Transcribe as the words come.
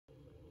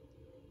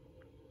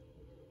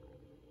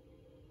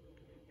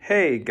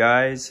Hey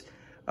guys,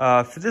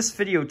 for this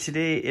video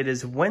today, it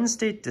is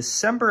Wednesday,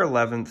 December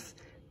 11th,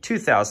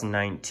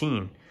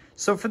 2019.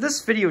 So for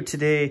this video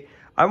today,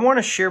 I want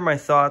to share my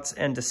thoughts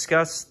and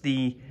discuss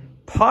the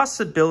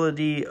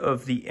possibility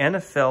of the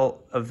NFL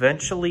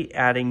eventually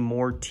adding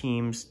more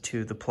teams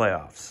to the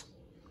playoffs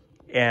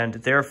and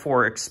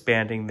therefore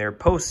expanding their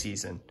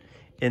postseason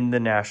in the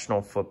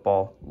National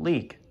Football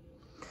League.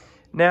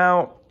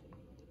 Now,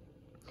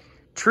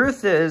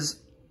 truth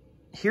is,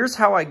 here's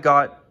how I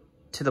got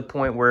to the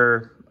point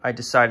where I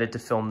decided to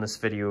film this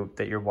video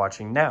that you're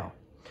watching now.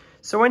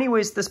 So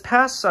anyways, this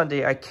past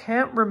Sunday, I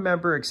can't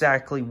remember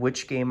exactly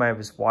which game I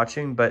was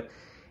watching, but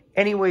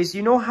anyways,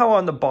 you know how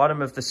on the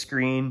bottom of the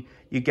screen,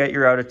 you get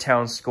your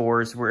out-of-town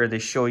scores where they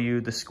show you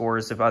the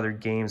scores of other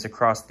games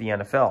across the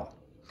NFL?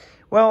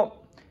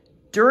 Well,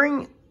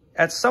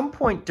 at some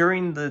point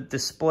during the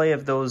display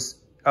of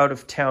those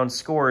out-of-town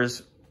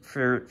scores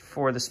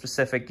for the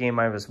specific game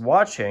I was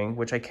watching,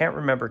 which I can't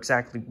remember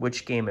exactly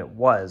which game it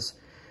was,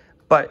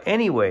 but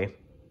anyway,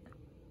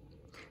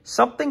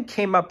 something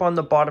came up on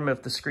the bottom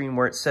of the screen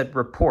where it said,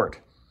 report,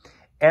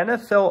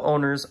 NFL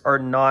owners are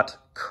not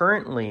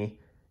currently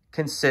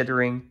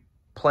considering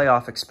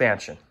playoff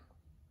expansion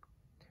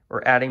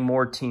or adding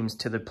more teams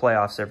to the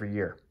playoffs every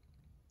year.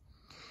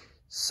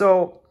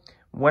 So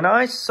when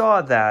I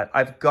saw that,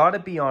 I've got to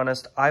be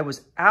honest, I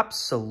was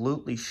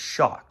absolutely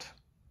shocked.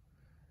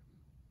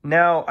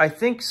 Now, I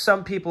think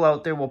some people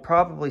out there will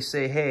probably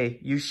say, hey,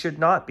 you should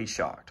not be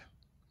shocked.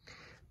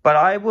 But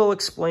I will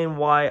explain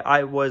why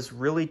I was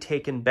really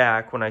taken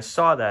back when I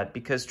saw that,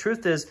 because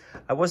truth is,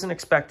 I wasn't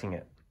expecting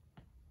it.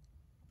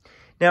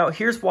 Now,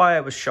 here's why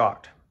I was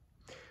shocked.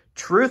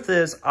 Truth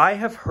is, I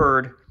have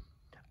heard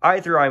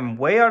either I'm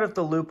way out of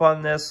the loop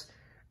on this,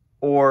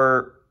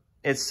 or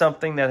it's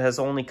something that has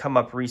only come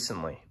up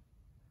recently.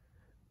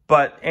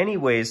 But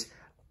anyways,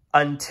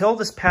 until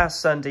this past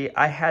Sunday,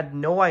 I had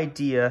no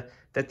idea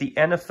that the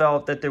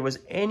NFL, that there was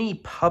any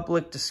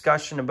public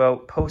discussion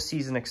about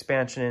postseason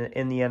expansion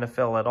in the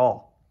NFL at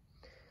all.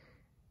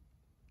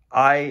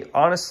 I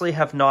honestly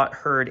have not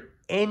heard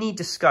any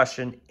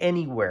discussion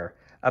anywhere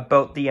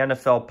about the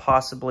NFL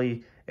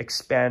possibly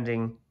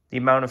expanding the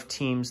amount of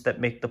teams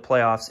that make the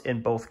playoffs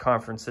in both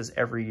conferences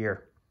every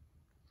year.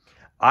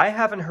 I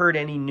haven't heard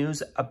any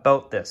news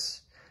about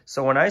this.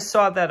 So when I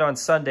saw that on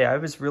Sunday, I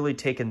was really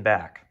taken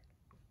back.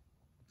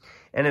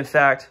 And in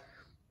fact,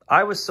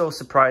 I was so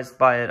surprised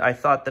by it, I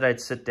thought that I'd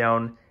sit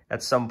down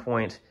at some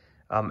point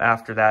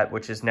after that,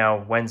 which is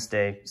now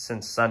Wednesday.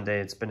 Since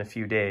Sunday, it's been a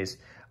few days.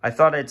 I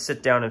thought I'd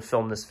sit down and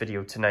film this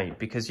video tonight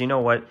because you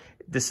know what?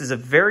 This is a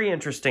very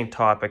interesting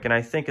topic, and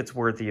I think it's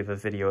worthy of a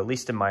video, at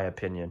least in my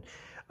opinion.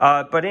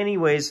 But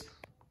anyways,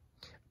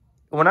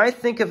 when I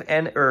think of,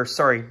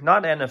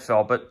 not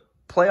NFL, but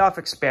playoff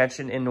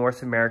expansion in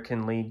North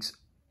American leagues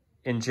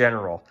in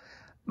general,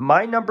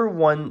 my number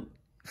one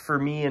for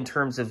me in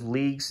terms of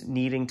leagues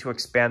needing to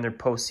expand their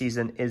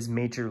postseason is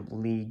Major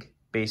League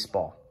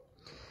Baseball.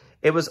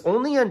 It was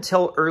only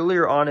until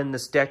earlier on in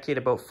this decade,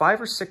 about 5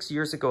 or 6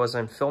 years ago as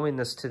I'm filming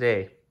this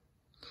today,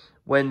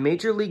 when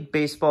Major League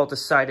Baseball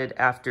decided,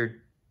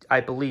 after, I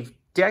believe,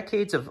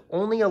 decades of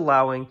only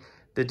allowing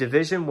the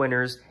division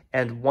winners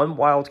and one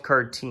wild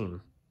card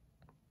team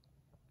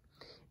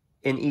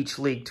in each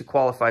league to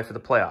qualify for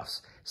the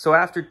playoffs. So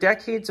after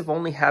decades of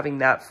only having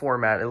that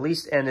format, at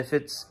least, and if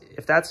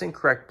that's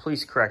incorrect,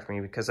 please correct me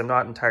because I'm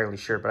not entirely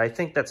sure, but I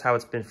think that's how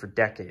it's been for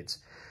decades.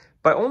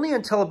 But only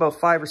until about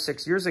 5 or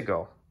 6 years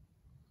ago,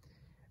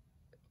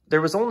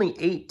 there was only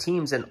 8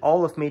 teams in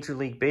all of Major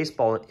League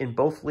Baseball in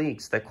both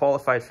leagues that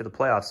qualified for the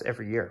playoffs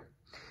every year.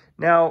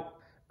 Now,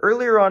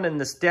 earlier on in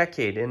this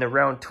decade, in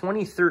around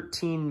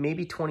 2013,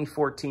 maybe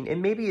 2014,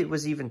 and maybe it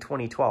was even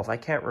 2012, I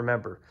can't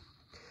remember.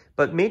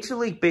 But Major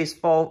League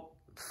Baseball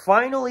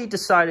finally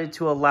decided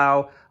to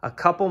allow a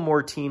couple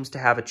more teams to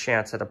have a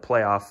chance at a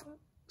playoff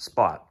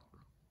spot.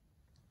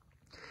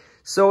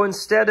 So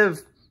instead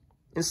of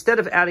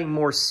adding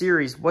more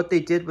series, what they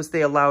did was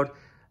they allowed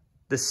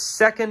the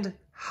second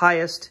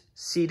highest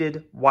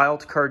seeded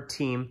wild card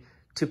team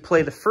to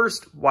play the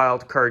first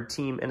wild card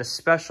team in a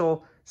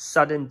special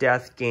sudden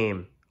death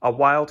game, a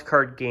wild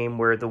card game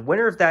where the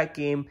winner of that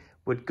game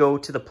would go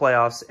to the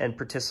playoffs and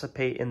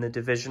participate in the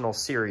divisional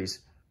series.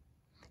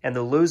 And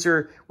the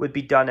loser would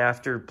be done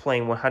after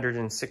playing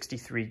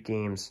 163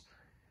 games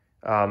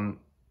and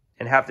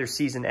have their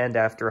season end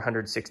after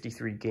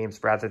 163 games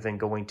rather than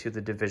going to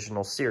the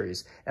divisional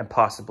series and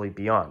possibly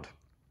beyond.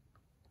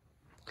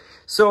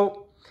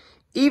 So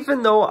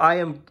even though I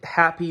am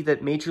happy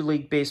that Major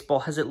League Baseball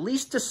has at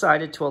least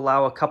decided to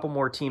allow a couple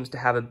more teams to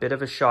have a bit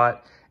of a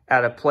shot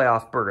at a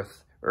playoff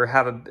berth or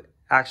have an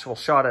actual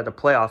shot at a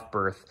playoff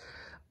berth,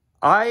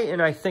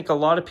 I think a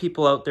lot of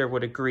people out there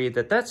would agree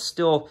that that's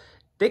still...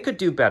 they could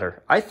do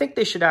better. I think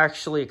they should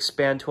actually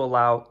expand to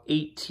allow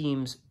 8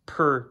 teams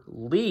per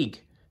league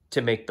to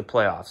make the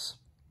playoffs.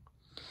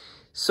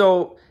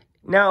 So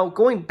now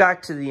going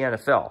back to the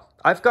NFL,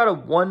 I've got a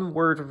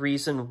one-word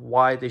reason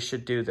why they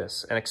should do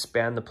this and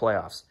expand the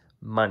playoffs: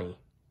 money.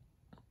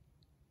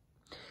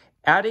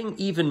 Adding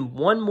even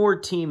one more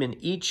team in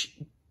each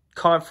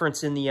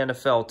conference in the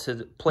NFL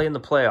to play in the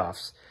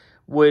playoffs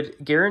would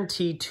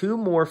guarantee 2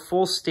 more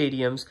full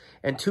stadiums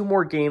and 2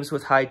 more games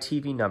with high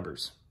TV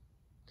numbers.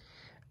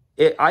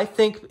 I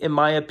think, in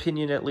my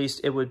opinion at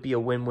least, it would be a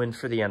win-win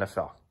for the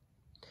NFL.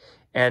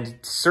 And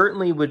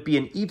certainly would be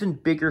an even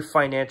bigger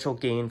financial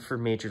gain for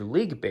Major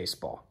League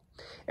Baseball.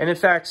 And in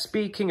fact,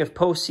 speaking of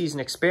postseason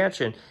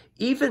expansion,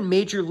 even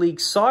Major League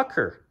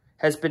Soccer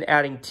has been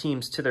adding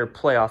teams to their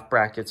playoff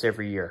brackets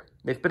every year.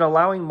 They've been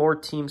allowing more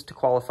teams to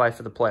qualify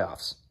for the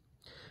playoffs,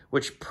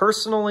 which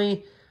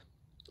personally,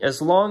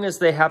 as long as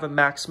they have a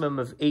maximum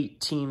of 8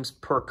 teams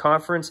per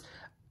conference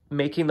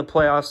making the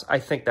playoffs, I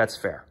think that's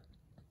fair.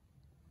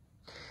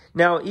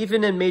 Now,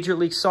 even in Major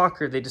League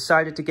Soccer, they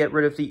decided to get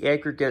rid of the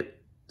aggregate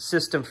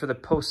system for the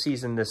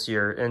postseason this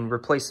year and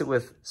replace it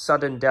with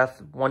sudden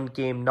death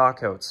 1-game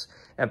knockouts.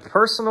 And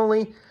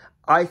personally,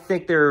 I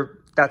think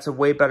that's a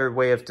way better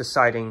way of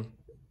deciding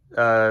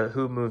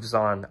who moves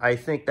on. I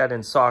think that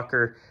in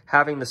soccer,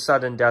 having the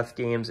sudden death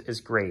games is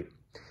great.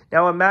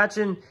 Now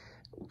imagine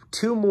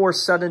 2 more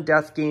sudden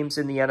death games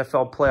in the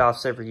NFL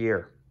playoffs every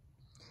year.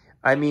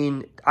 I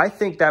mean, I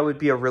think that would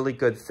be a really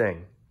good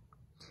thing.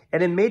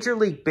 And in Major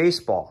League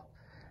Baseball,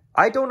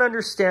 I don't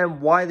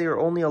understand why they're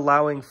only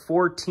allowing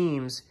 4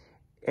 teams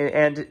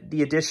and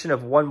the addition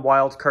of 1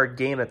 wild card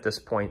game at this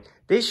point.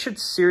 They should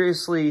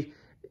seriously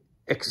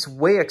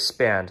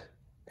expand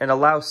and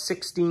allow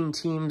 16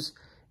 teams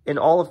in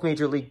all of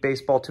Major League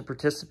Baseball to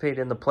participate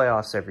in the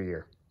playoffs every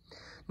year.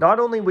 Not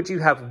only would you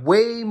have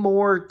way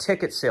more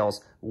ticket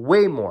sales,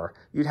 way more,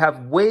 you'd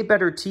have way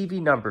better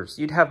TV numbers,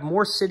 you'd have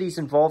more cities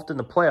involved in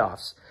the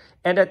playoffs,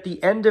 and at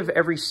the end of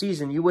every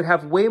season, you would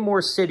have way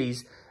more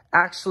cities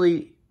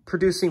actually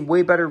producing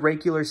way better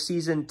regular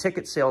season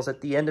ticket sales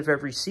at the end of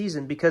every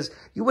season, because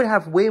you would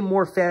have way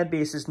more fan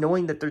bases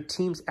knowing that their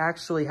teams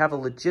actually have a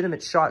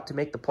legitimate shot to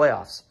make the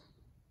playoffs.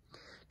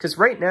 Because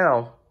right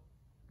now,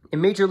 in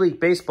Major League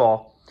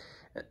Baseball,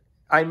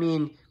 I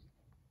mean,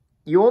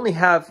 you only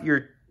have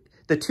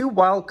the 2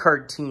 wild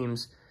card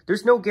teams.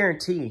 There's no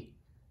guarantee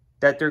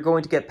that they're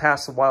going to get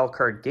past the wild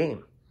card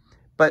game.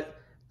 But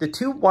the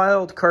 2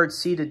 wild card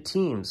seeded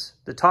teams,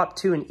 the top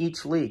 2 in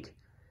each league,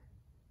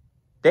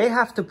 they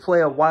have to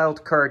play a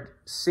wild card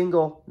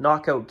single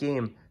knockout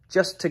game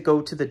just to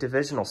go to the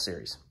divisional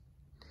series.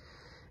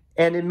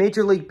 And in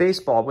Major League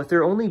Baseball, with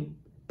there only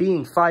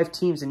being 5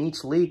 teams in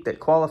each league that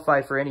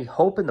qualify for any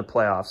hope in the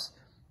playoffs,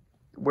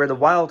 where the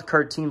wild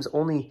card teams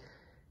only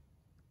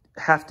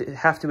have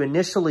to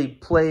initially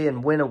play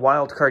and win a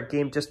wild card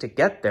game just to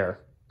get there.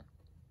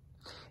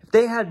 If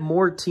they had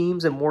more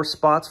teams and more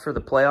spots for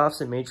the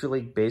playoffs in Major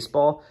League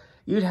Baseball,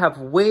 you'd have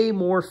way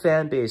more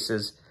fan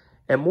bases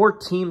and more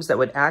teams that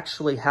would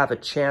actually have a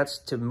chance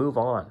to move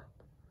on.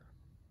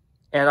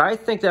 And I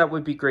think that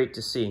would be great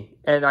to see.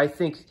 And I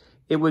think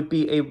it would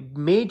be a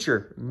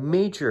major,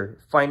 major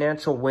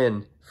financial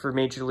win for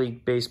Major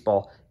League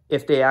Baseball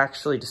if they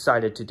actually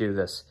decided to do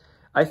this.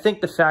 I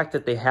think the fact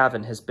that they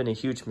haven't has been a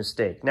huge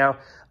mistake. Now,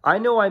 I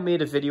know I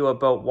made a video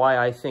about why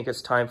I think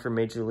it's time for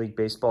Major League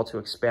Baseball to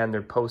expand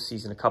their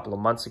postseason a couple of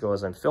months ago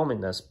as I'm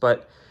filming this.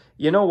 But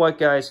you know what,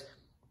 guys?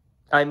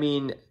 I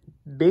mean,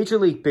 Major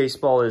League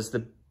Baseball is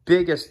the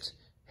biggest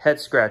head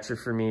scratcher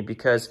for me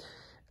because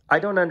I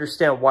don't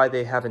understand why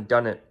they haven't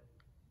done it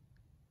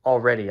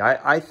already.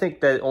 I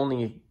think that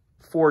only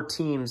 4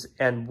 teams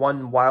and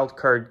 1 wild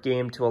card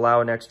game to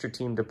allow an extra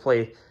team to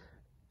play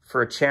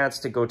for a chance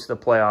to go to the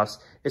playoffs,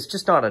 it's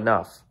just not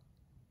enough.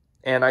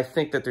 And I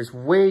think that there's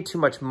way too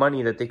much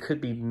money that they could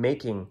be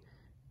making,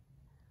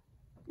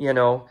 you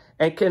know,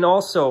 and can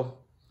also,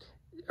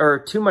 or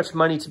too much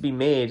money to be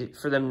made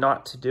for them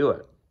not to do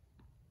it.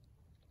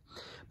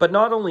 But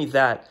not only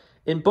that,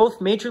 in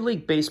both Major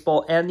League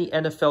Baseball and the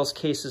NFL's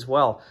case as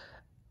well,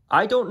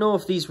 I don't know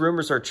if these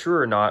rumors are true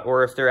or not,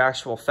 or if they're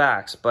actual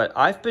facts, but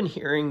I've been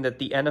hearing that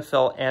the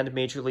NFL and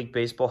Major League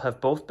Baseball have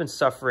both been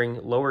suffering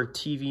lower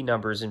TV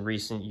numbers in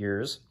recent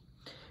years.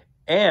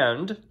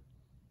 And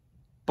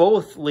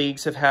both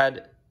leagues have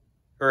had,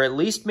 or at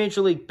least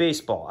Major League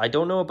Baseball, I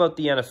don't know about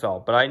the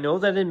NFL, but I know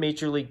that in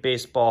Major League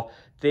Baseball,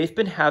 they've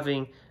been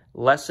having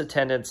less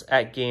attendance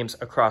at games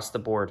across the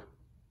board.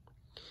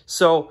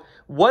 So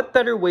what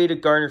better way to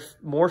garner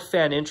more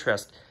fan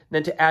interest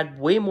than to add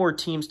way more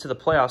teams to the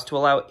playoffs to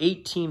allow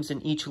 8 teams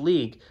in each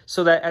league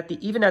so that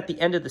even at the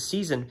end of the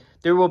season,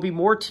 there will be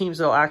more teams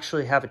that will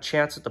actually have a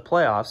chance at the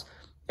playoffs.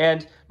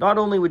 And not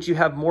only would you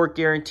have more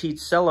guaranteed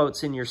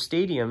sellouts in your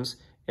stadiums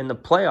in the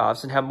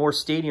playoffs and have more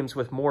stadiums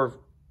with more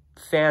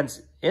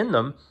fans in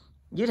them,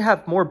 you'd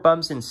have more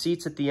bums in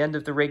seats at the end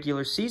of the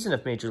regular season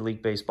of Major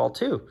League Baseball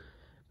too.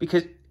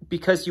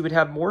 Because you would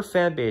have more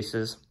fan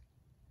bases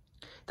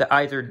that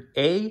either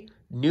A,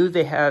 knew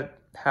they have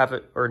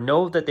it, or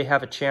know that they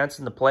have a chance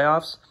in the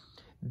playoffs,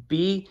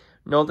 B,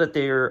 know that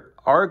they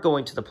are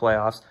going to the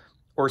playoffs,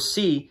 or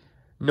C,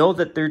 know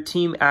that their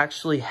team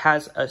actually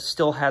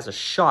still has a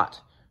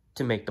shot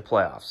to make the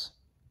playoffs.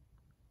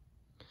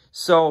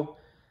 So,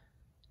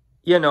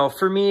 you know,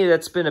 for me,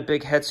 that's been a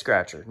big head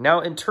scratcher.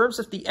 Now, in terms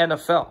of the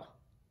NFL,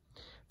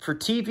 for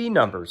TV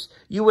numbers,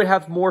 you would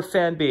have more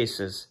fan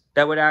bases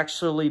that would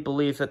actually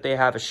believe that they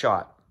have a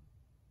shot.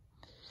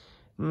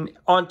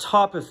 On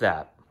top of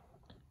that,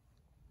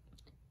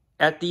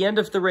 at the end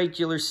of the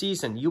regular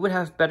season, you would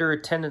have better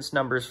attendance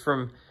numbers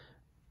from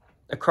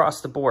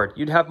across the board.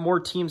 You'd have more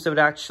teams that would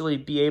actually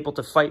be able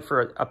to fight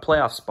for a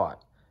playoff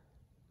spot.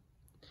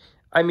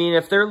 I mean,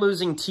 if they're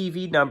losing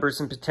TV numbers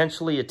and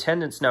potentially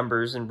attendance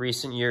numbers in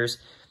recent years,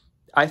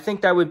 I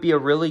think that would be a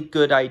really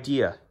good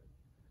idea.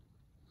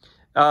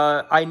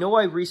 I know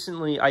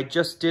I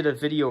just did a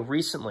video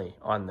recently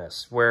on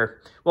this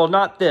where, well,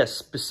 not this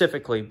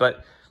specifically,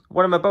 but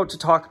what I'm about to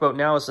talk about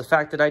now is the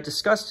fact that I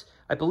discussed,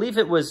 I believe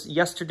it was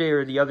yesterday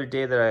or the other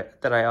day that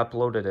I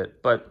uploaded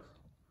it, but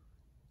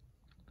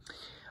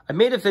I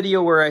made a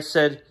video where I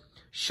said,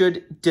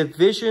 should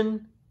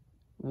division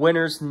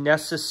winners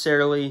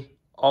necessarily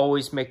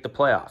always make the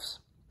playoffs?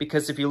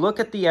 Because if you look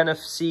at the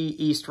NFC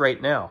East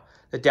right now,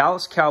 the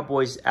Dallas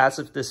Cowboys, as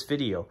of this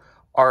video,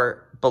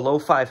 are below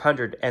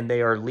 500 and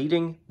they are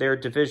leading their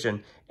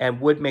division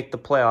and would make the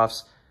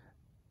playoffs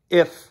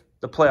if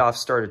the playoffs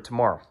started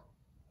tomorrow.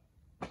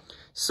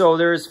 So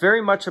there is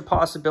very much a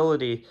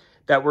possibility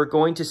that we're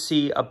going to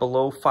see a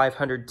below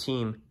 500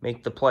 team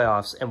make the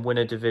playoffs and win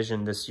a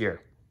division this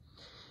year.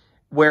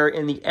 Where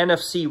in the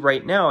NFC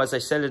right now, as I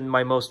said in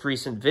my most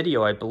recent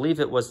video, I believe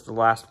it was the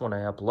last one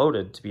I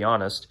uploaded, to be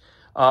honest,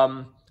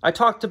 I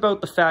talked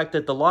about the fact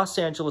that the Los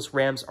Angeles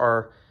Rams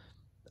are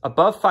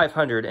above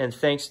 500, and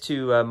thanks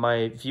to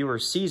my viewer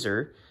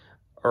Caesar,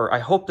 or I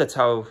hope that's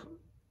how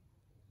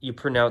you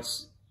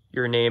pronounce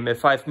your name.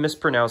 If I've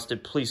mispronounced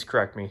it, please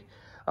correct me.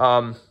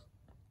 I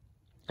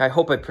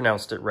hope I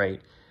pronounced it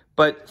right.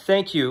 But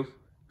thank you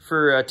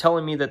for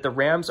telling me that the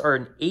Rams are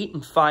an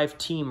 8-5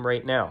 team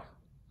right now.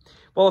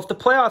 Well, if the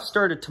playoffs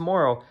started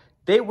tomorrow,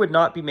 they would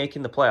not be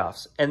making the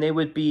playoffs, and they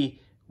would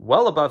be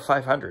well above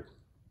 500.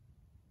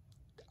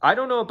 I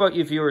don't know about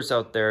you viewers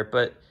out there,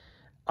 but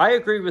I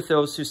agree with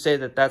those who say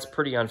that that's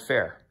pretty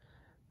unfair.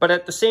 But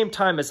at the same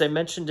time, as I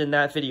mentioned in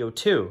that video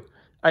too,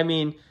 I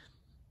mean,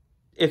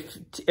 if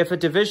a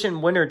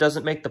division winner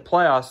doesn't make the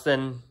playoffs,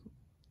 then,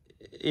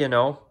 you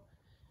know,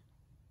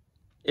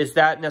 is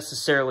that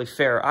necessarily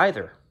fair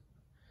either?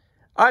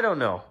 I don't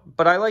know,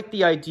 but I like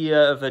the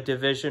idea of a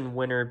division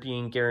winner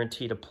being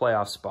guaranteed a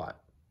playoff spot.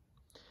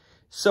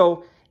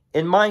 So,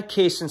 in my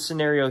case and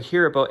scenario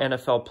here about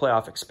NFL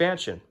playoff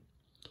expansion,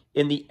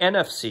 in the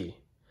NFC,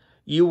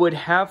 you would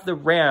have the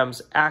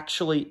Rams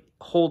actually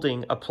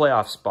holding a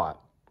playoff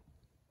spot.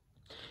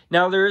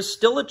 Now, there is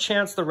still a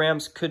chance the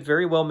Rams could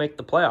very well make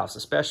the playoffs,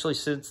 especially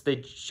since they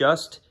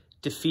just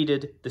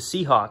defeated the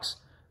Seahawks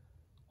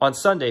on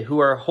Sunday, who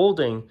are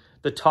holding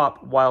the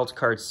top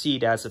wildcard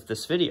seed as of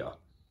this video.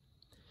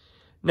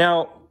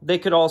 Now, they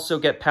could also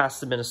get past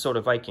the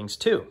Minnesota Vikings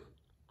too.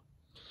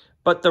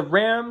 But the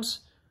Rams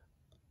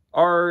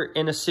are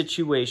in a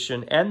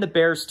situation, and the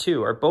Bears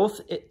too, are both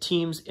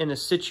teams in a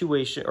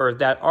situation, or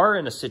that are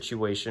in a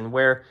situation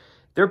where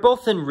they're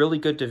both in really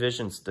good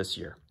divisions this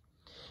year.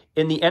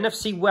 In the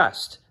NFC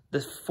West, the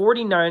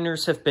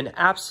 49ers have been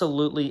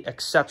absolutely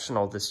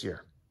exceptional this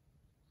year.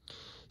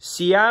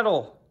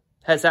 Seattle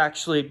has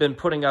actually been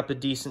putting up a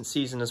decent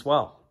season as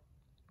well.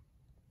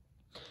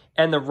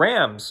 And the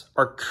Rams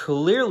are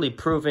clearly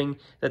proving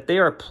that they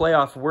are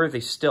playoff worthy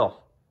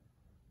still,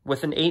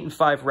 with an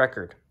 8-5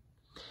 record.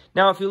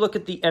 Now, if you look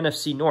at the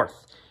NFC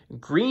North,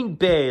 Green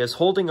Bay is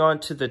holding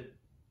on to the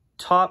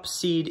top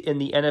seed in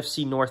the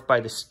NFC North by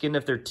the skin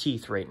of their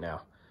teeth right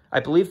now. I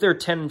believe they're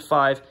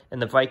 10-5,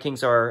 and the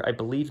Vikings are, I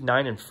believe,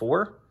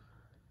 9-4,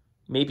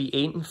 maybe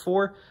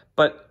 8-4.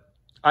 But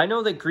I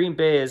know that Green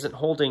Bay isn't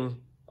holding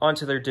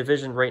onto their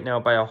division right now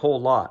by a whole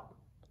lot.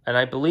 And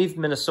I believe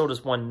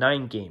Minnesota's won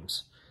 9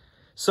 games.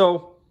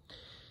 So,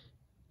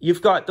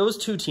 you've got those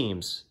two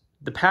teams.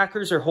 The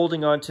Packers are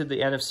holding on to the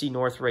NFC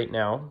North right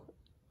now,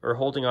 or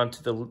holding on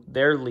to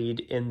their lead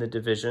in the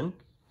division.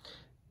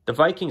 The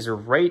Vikings are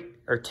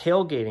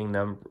tailgating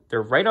them.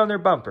 They're right on their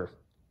bumper,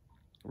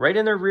 right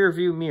in their rear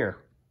view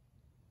mirror.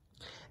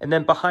 And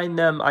then behind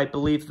them, I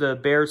believe the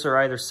Bears are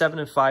either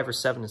 7-5 or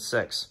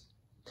 7-6.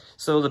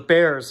 So the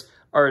Bears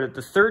are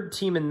the third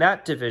team in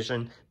that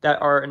division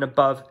that are an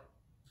above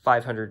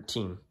 500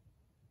 team.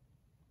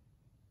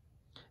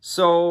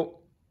 So,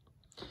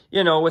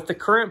 you know, with the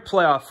current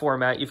playoff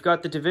format, you've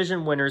got the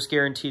division winners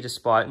guaranteed a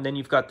spot, and then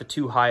you've got the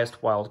 2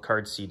 highest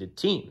wildcard seeded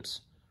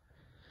teams.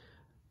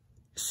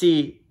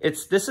 See,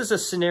 this is a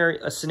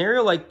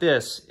scenario like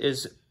this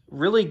is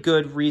really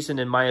good reason,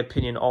 in my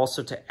opinion,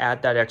 also to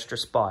add that extra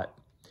spot.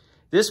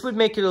 This would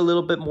make it a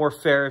little bit more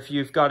fair if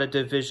you've got a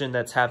division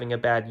that's having a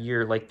bad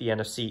year like the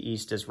NFC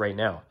East is right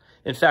now.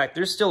 In fact,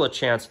 there's still a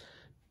chance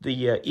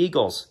the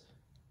Eagles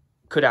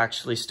could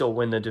actually still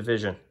win the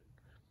division.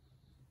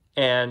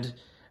 And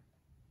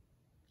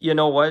you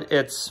know what?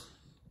 It's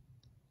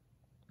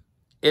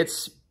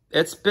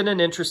been an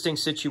interesting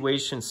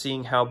situation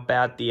seeing how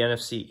bad the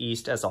NFC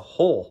East as a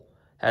whole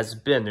has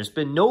been. There's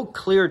been no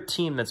clear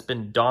team that's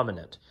been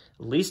dominant,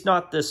 at least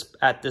not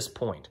at this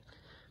point.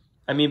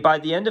 I mean, by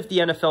the end of the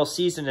NFL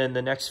season in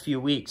the next few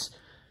weeks,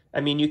 I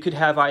mean, you could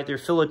have either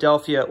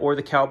Philadelphia or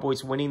the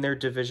Cowboys winning their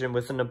division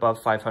with an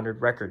above 500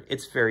 record.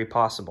 It's very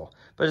possible.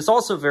 But it's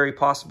also very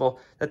possible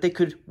that they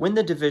could win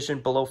the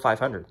division below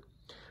 500,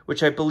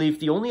 which I believe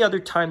the only other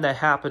time that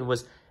happened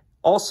was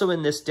also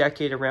in this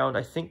decade around,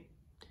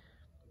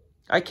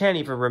 I can't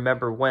even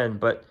remember when,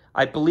 but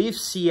I believe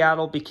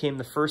Seattle became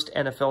the first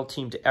NFL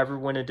team to ever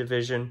win a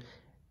division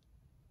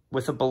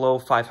with a below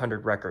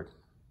 500 record.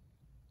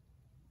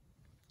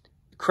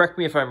 Correct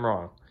me if I'm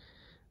wrong,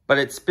 but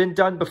it's been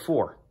done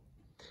before.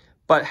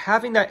 But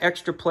having that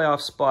extra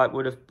playoff spot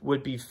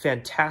would be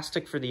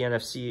fantastic for the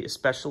NFC,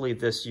 especially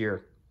this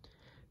year.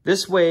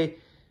 This way,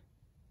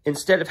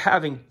 instead of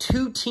having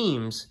 2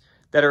 teams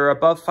that are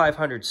above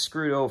 500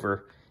 screwed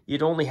over,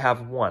 you'd only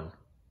have 1.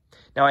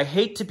 Now, I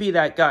hate to be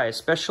that guy,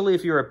 especially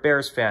if you're a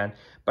Bears fan,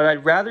 but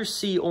I'd rather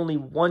see only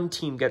 1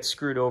 team get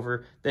screwed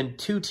over than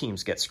 2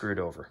 teams get screwed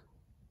over.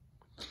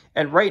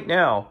 And right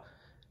now,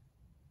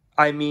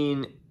 I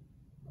mean,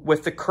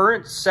 with the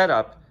current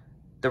setup,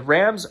 the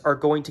Rams are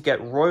going to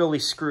get royally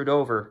screwed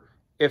over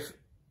if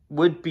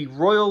the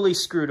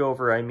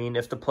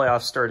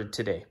playoffs started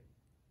today.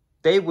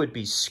 They would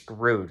be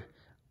screwed.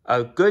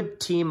 A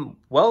good team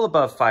well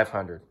above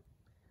 500,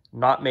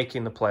 not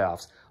making the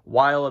playoffs,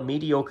 while a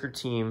mediocre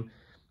team,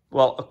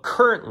 well, a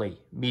currently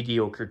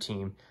mediocre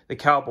team, the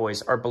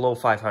Cowboys, are below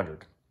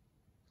 500.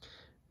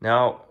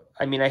 Now,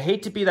 I mean, I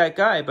hate to be that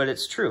guy, but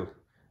it's true.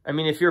 I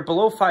mean, if you're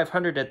below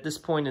 500 at this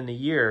point in the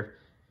year,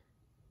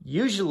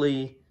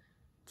 usually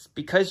it's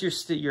because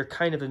you're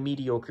kind of a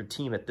mediocre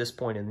team at this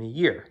point in the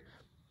year.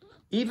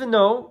 Even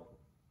though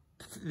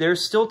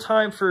there's still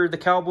time for the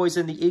Cowboys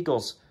and the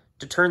Eagles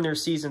to turn their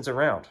seasons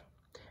around.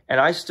 And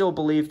I still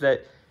believe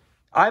that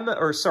I'm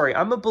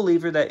a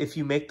believer that if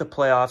you make the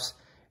playoffs,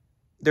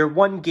 they're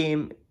one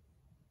game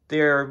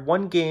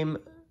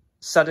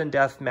sudden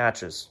death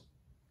matches.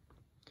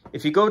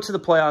 If you go to the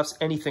playoffs,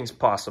 anything's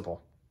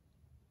possible.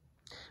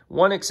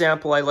 One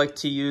example I like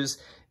to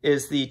use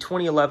is the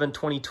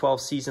 2011-2012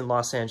 season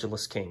Los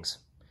Angeles Kings.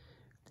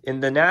 In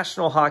the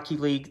National Hockey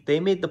League, they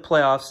made the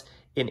playoffs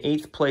in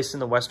 8th place in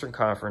the Western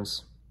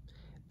Conference.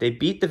 They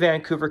beat the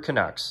Vancouver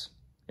Canucks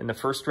in the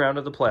first round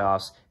of the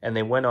playoffs, and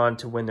they went on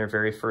to win their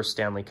very first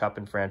Stanley Cup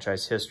in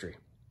franchise history.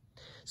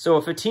 So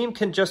if a team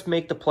can just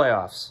make the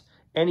playoffs,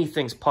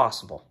 anything's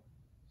possible.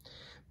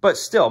 But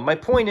still, my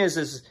point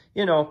is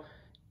you know,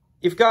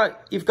 you've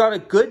got a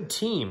good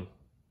team.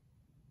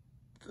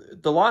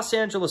 The Los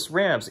Angeles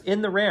Rams,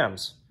 in the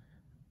Rams.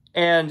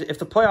 And if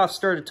the playoffs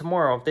started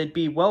tomorrow, they'd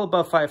be well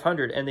above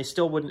 500, and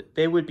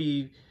they would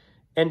be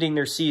ending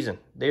their season.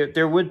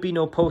 There would be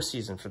no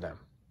postseason for them.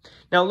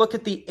 Now look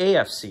at the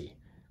AFC.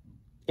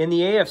 In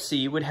the AFC,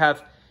 you would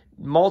have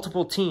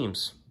multiple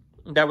teams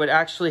that would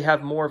actually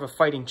have more of a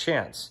fighting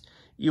chance.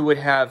 You would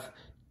have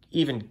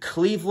even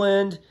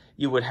Cleveland.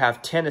 You would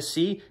have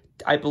Tennessee.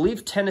 I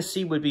believe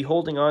Tennessee would be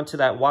holding on to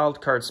that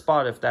wild card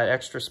spot if that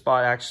extra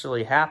spot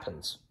actually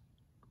happens.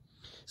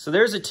 So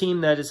there's a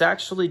team that is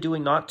actually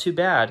doing not too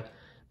bad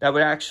that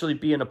would actually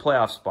be in a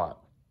playoff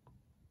spot.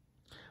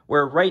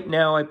 Where right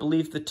now, I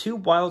believe the 2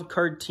 wild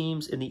card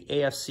teams in the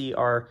AFC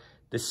are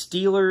the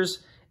Steelers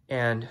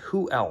and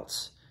who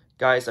else?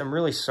 Guys, I'm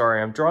really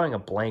sorry. I'm drawing a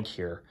blank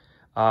here.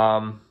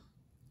 I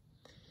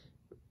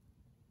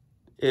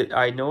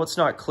know it's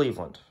not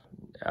Cleveland,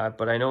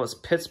 but I know it's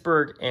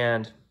Pittsburgh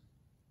and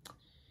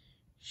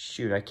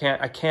shoot, I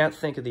can't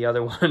think of the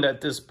other one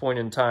at this point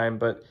in time,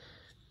 but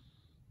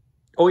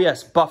oh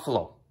yes,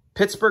 Buffalo.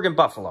 Pittsburgh and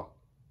Buffalo.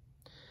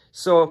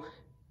 So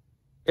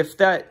if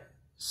the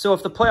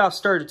playoffs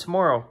started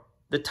tomorrow,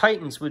 the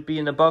Titans would be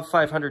an above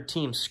 500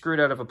 team screwed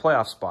out of a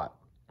playoff spot.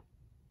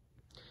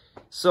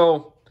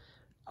 So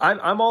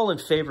I'm all in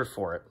favor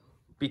for it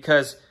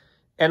because,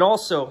 and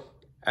also,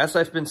 as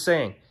I've been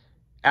saying,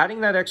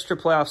 adding that extra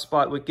playoff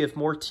spot would give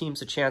more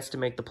teams a chance to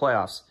make the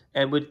playoffs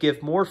and would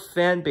give more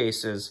fan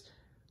bases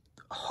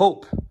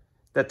hope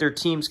that their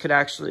teams could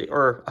actually,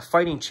 or a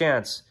fighting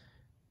chance,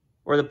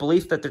 or the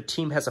belief that their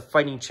team has a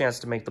fighting chance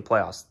to make the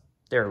playoffs.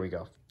 There we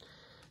go.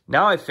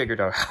 Now I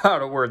figured out how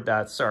to word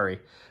that, sorry.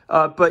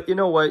 But you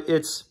know what,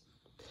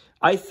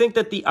 I think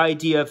that the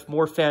idea of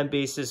more fan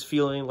bases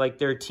feeling like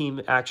their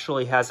team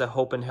actually has a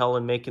hope in hell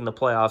in making the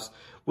playoffs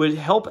would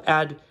help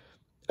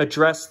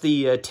address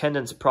the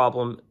attendance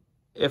problem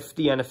if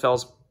the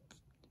NFL's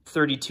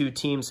 32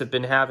 teams have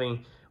been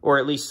having, or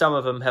at least some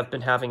of them have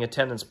been having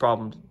attendance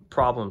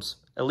problems.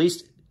 At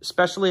least,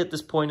 especially at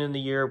this point in the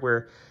year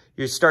where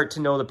you start to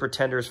know the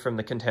pretenders from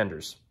the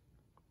contenders.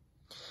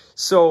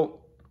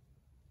 So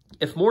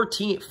if more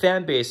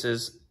fan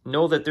bases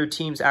know that their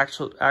teams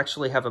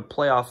actually have a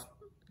playoff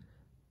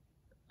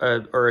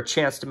or a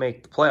chance to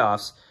make the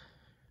playoffs,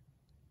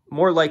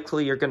 more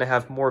likely you're going to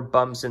have more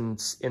bums in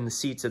the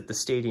seats at the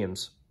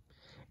stadiums.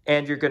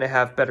 And you're going to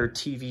have better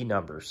TV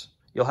numbers.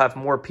 You'll have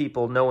more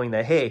people knowing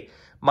that, hey,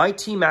 my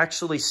team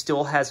actually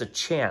still has a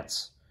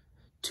chance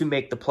to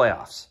make the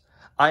playoffs.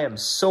 I am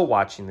so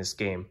watching this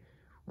game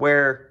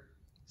where,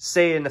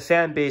 say, in a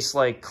fan base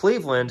like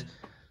Cleveland,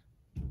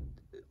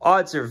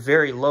 odds are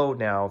very low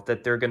now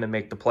that they're going to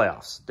make the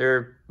playoffs.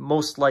 They're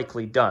most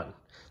likely done.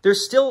 They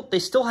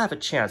still have a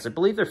chance. I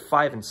believe they're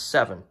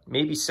 5-7,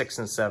 maybe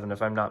 6-7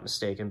 if I'm not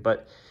mistaken.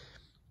 But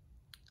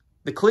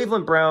the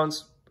Cleveland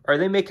Browns, are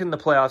they making the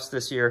playoffs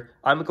this year?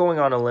 I'm going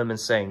on a limb and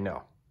saying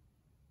no.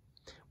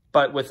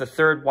 But with a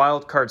third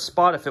wild card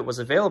spot, if it was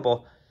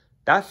available,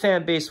 that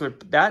fan base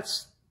that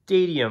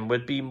stadium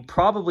would be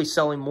probably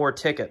selling more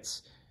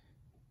tickets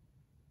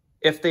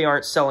if they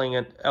aren't selling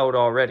it out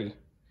already.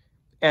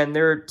 And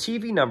their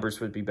TV numbers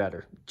would be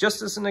better,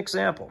 just as an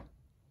example.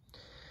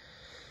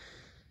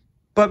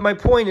 But my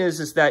point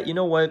is that, you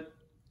know what?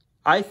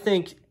 I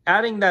think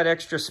adding that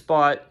extra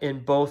spot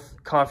in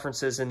both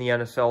conferences in the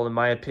NFL, in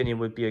my opinion,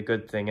 would be a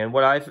good thing. And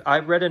what I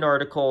read an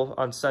article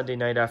on Sunday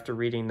night after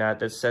reading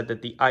that said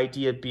that the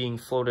idea being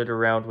floated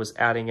around was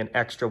adding an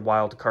extra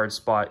wild card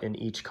spot in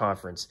each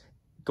conference.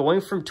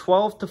 Going from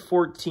 12 to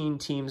 14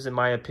 teams, in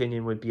my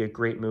opinion, would be a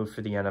great move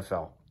for the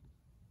NFL.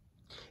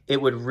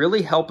 It would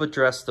really help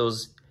address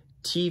those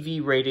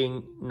TV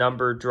rating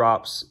number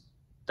drops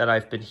that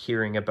I've been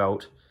hearing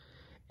about.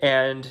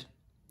 And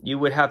you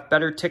would have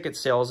better ticket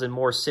sales in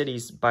more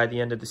cities by the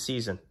end of the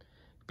season,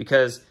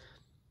 because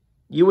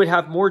you would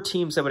have more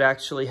teams that would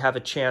actually have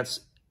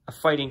a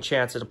fighting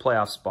chance at a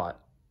playoff spot.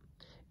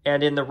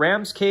 And in the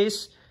Rams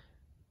case,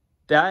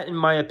 that, in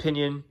my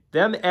opinion,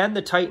 them and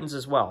the Titans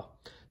as well,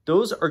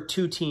 those are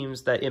two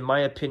teams that, in my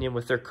opinion,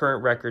 with their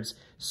current records,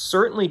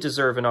 certainly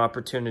deserve an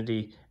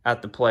opportunity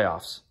at the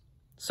playoffs.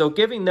 So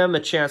giving them a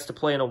chance to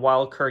play in a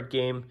wild card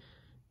game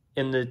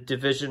in the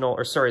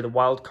the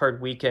wild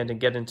card weekend and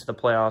get into the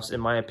playoffs, in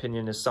my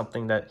opinion, is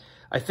something that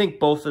I think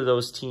both of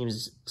those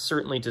teams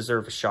certainly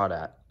deserve a shot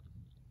at.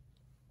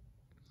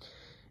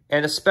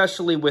 And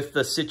especially with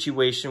the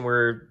situation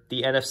where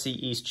the NFC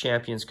East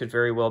champions could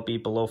very well be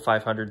below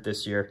 500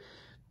 this year.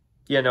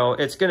 You know,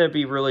 it's going to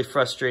be really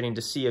frustrating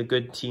to see a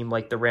good team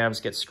like the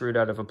Rams get screwed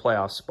out of a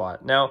playoff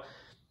spot. Now,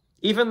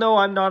 even though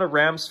I'm not a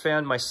Rams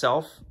fan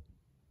myself,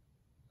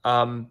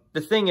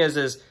 the thing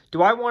is,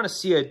 do I want to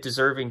see a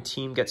deserving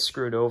team get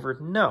screwed over?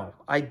 No,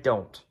 I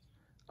don't.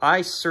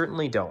 I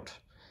certainly don't.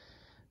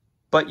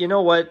 But you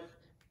know what?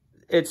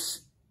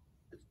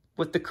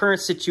 With the current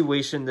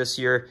situation this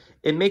year,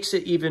 it makes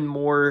it even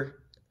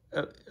more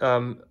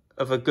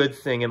of a good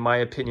thing, in my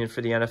opinion, for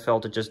the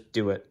NFL to just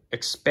do it.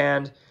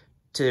 Expand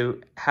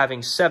to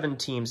having 7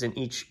 teams in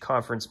each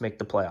conference make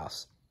the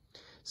playoffs.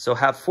 So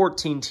have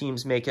 14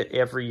 teams make it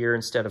every year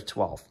instead of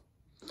 12.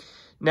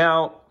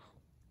 Now,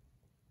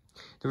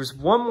 there was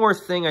one more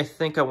thing I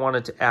think I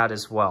wanted to add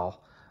as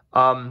well.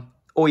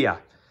 Oh yeah.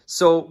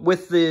 So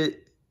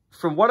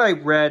from what I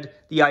read,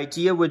 the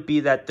idea would be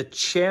that the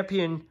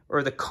champion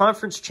or the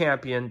conference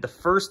champion,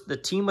 the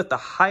team with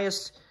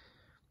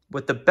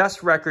the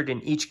best record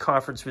in each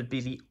conference would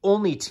be the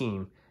only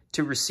team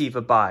to receive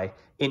a bye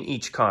in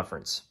each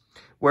conference,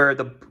 where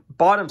the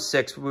bottom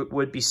 6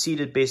 would be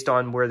seeded based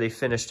on where they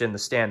finished in the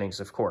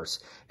standings, of course.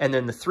 And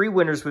then the 3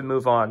 winners would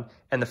move on,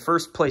 and the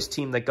first place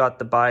team that got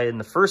the bye in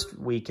the first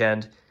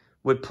weekend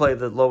would play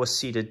the lowest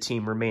seeded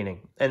team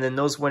remaining. And then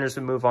those winners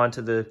would move on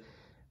to the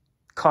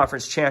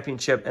conference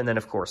championship, and then,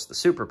 of course, the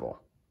Super Bowl.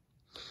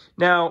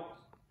 Now,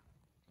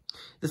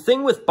 the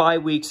thing with bye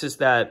weeks is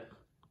that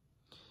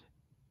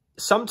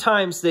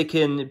sometimes they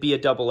can be a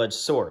double-edged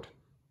sword.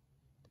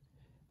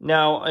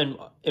 Now,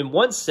 in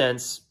one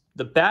sense,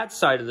 the bad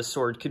side of the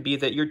sword could be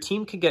that your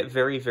team could get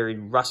very, very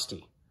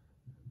rusty.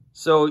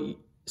 So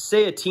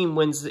say a team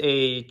wins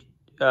a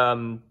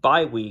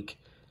bye week,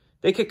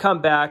 they could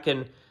come back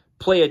and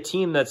play a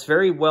team that's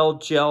very well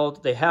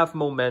gelled, they have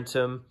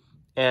momentum,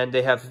 and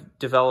they have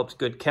developed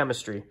good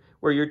chemistry,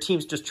 where your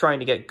team's just trying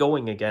to get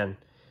going again.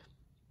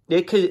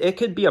 It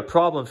could be a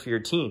problem for your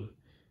team.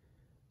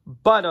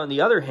 But on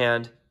the other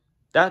hand,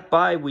 that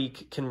bye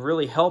week can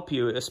really help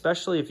you,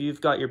 especially if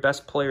you've got your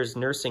best players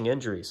nursing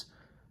injuries.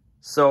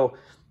 So,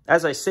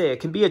 as I say,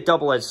 it can be a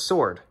double-edged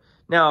sword.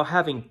 Now,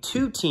 having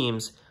 2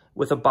 teams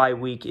with a bye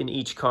week in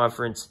each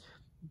conference,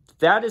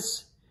 that,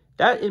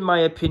 in my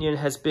opinion,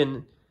 has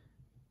been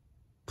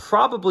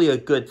probably a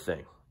good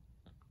thing.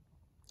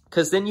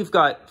 Because then you've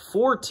got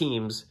 4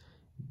 teams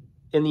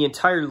in the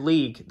entire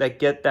league that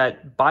get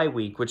that bye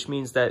week, which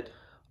means that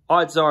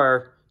odds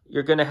are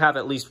you're going to have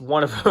at least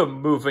one of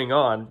them moving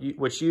on,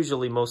 which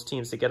usually most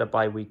teams that get a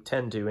bye week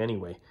tend to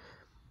anyway.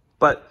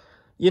 But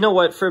you know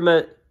what? From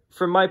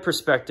my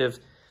perspective,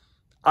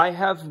 I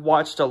have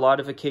watched a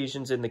lot of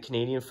occasions in the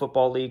Canadian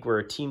Football League where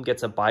a team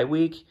gets a bye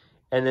week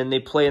and then they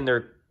play in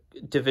their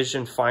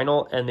division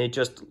final and they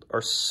just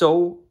are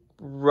so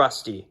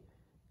rusty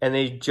and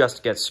they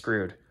just get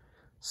screwed.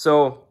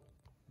 So,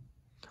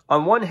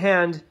 on one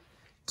hand,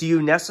 do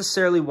you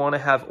necessarily want to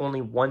have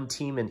only one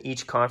team in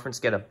each conference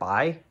get a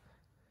bye?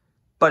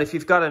 But if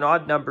you've got an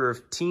odd number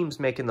of teams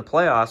making the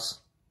playoffs,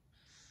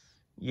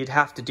 you'd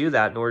have to do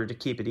that in order to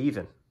keep it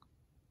even.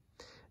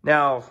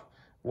 Now,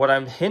 what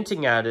I'm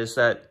hinting at is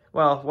that,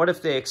 well, what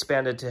if they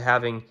expanded to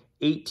having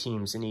 8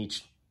 teams in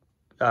each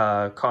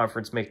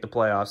conference make the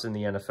playoffs in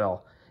the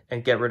NFL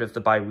and get rid of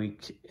the bye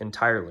week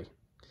entirely?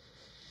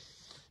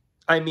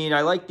 I mean,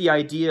 I like the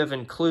idea of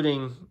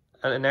including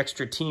an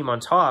extra team on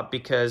top,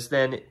 because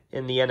then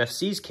in the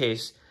NFC's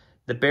case,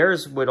 the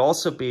Bears would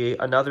also be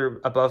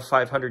another above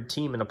 500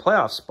 team in a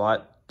playoff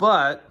spot.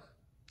 But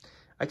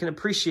I can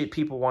appreciate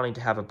people wanting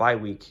to have a bye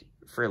week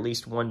for at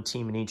least one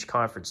team in each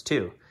conference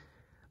too.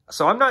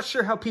 So I'm not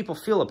sure how people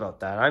feel about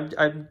that.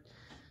 I'm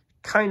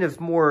kind of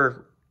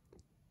more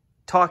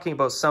talking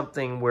about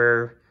something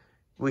where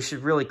we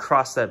should really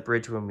cross that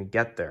bridge when we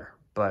get there.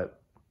 But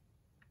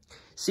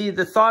see,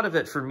 the thought of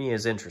it for me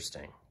is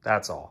interesting.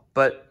 That's all.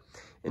 But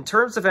in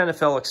terms of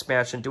NFL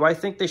expansion, do I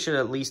think they should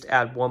at least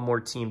add one more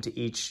team to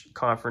each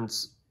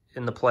conference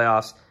in the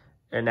playoffs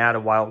and add a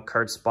wild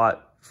card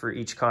spot for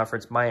each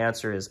conference? My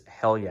answer is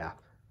hell yeah.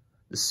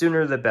 The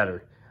sooner the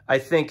better. I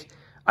think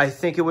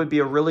it would be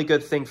a really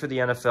good thing for the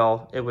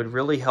NFL. It would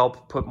really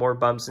help put more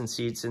bums in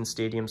seats in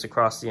stadiums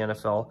across the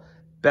NFL,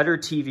 better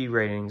TV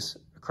ratings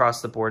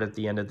across the board at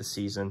the end of the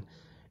season.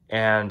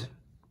 And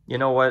you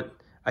know what?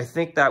 I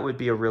think that would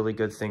be a really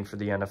good thing for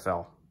the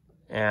NFL.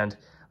 And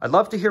I'd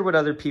love to hear what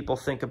other people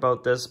think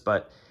about this.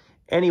 But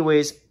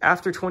anyways,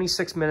 after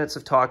 26 minutes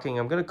of talking,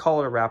 I'm going to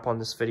call it a wrap on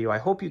this video. I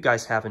hope you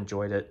guys have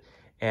enjoyed it.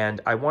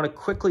 And I want to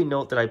quickly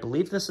note that I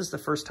believe this is the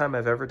first time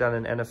I've ever done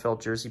an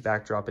NFL jersey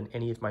backdrop in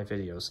any of my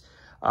videos.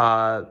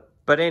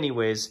 But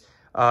anyways,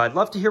 I'd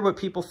love to hear what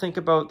people think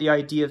about the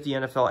idea of the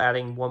NFL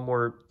adding one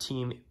more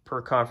team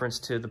per conference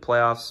to the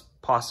playoffs,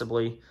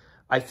 possibly.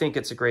 I think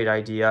it's a great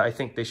idea. I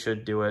think they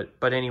should do it.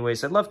 But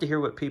anyways, I'd love to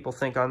hear what people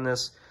think on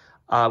this.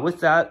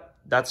 With that,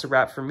 that's a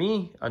wrap for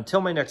me.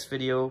 Until my next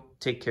video,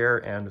 take care.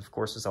 And of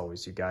course, as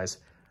always, you guys,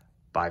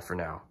 bye for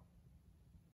now.